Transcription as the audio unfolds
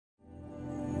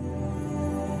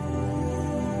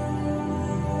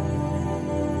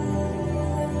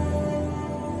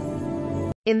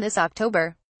In this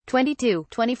October 22,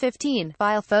 2015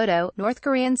 file photo, North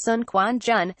Korean Sun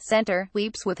Kwon-jun, Center,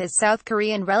 weeps with his South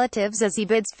Korean relatives as he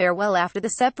bids farewell after the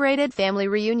separated family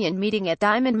reunion meeting at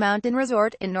Diamond Mountain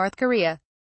Resort in North Korea.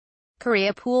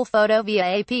 Korea pool photo via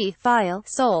AP file,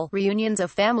 Seoul. Reunions of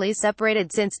families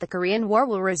separated since the Korean War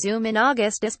will resume in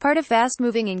August as part of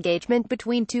fast-moving engagement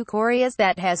between two Koreas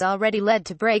that has already led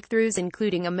to breakthroughs,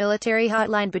 including a military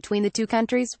hotline between the two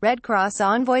countries, Red Cross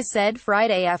envoys said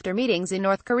Friday after meetings in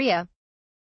North Korea.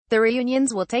 The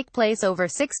reunions will take place over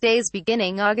 6 days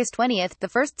beginning August 20th, the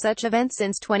first such event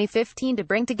since 2015 to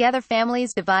bring together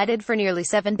families divided for nearly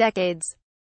 7 decades.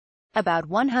 About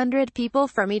 100 people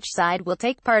from each side will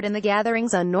take part in the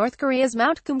gatherings on North Korea's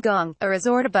Mount Kumgang, a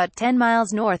resort about 10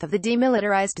 miles north of the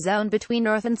demilitarized zone between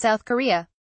North and South Korea.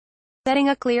 Setting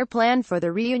a clear plan for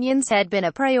the reunions had been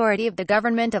a priority of the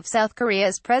government of South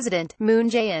Korea's President, Moon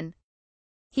Jae-in.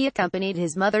 He accompanied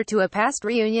his mother to a past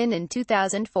reunion in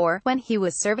 2004, when he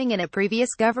was serving in a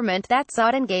previous government that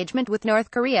sought engagement with North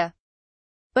Korea.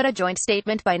 But a joint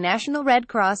statement by National Red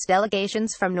Cross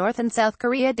delegations from North and South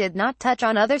Korea did not touch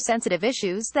on other sensitive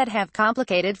issues that have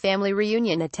complicated family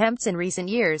reunion attempts in recent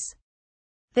years.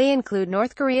 They include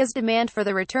North Korea's demand for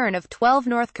the return of 12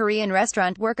 North Korean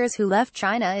restaurant workers who left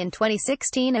China in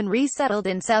 2016 and resettled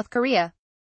in South Korea.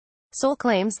 Seoul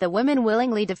claims the women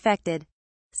willingly defected.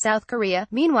 South Korea,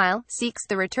 meanwhile, seeks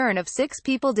the return of 6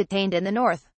 people detained in the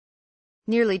north.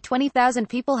 Nearly 20,000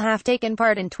 people have taken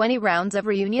part in 20 rounds of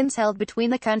reunions held between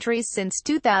the countries since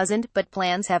 2000, but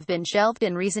plans have been shelved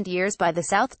in recent years by the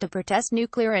South to protest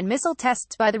nuclear and missile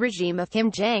tests by the regime of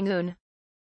Kim Jong-un.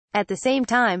 At the same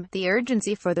time, the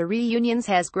urgency for the reunions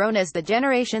has grown as the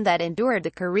generation that endured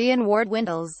the Korean War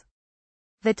dwindles.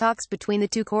 The talks between the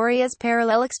two Koreas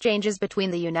parallel exchanges between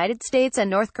the United States and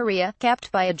North Korea,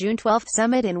 capped by a June 12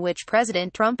 summit in which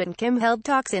President Trump and Kim held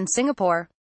talks in Singapore.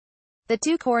 The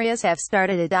two Koreas have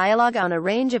started a dialogue on a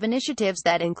range of initiatives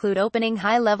that include opening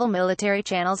high-level military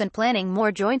channels and planning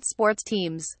more joint sports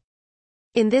teams.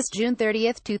 In this June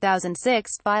 30,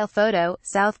 2006 file photo,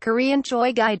 South Korean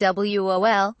Choi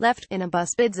Gi-wol left in a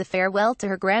bus bids a farewell to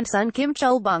her grandson Kim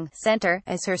Chol-bung, Center,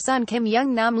 as her son Kim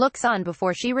Young-nam looks on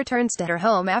before she returns to her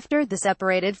home after the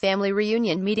separated family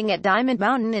reunion meeting at Diamond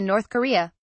Mountain in North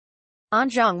Korea. On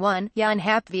Jong-won,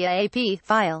 Yonhap via AP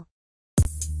file.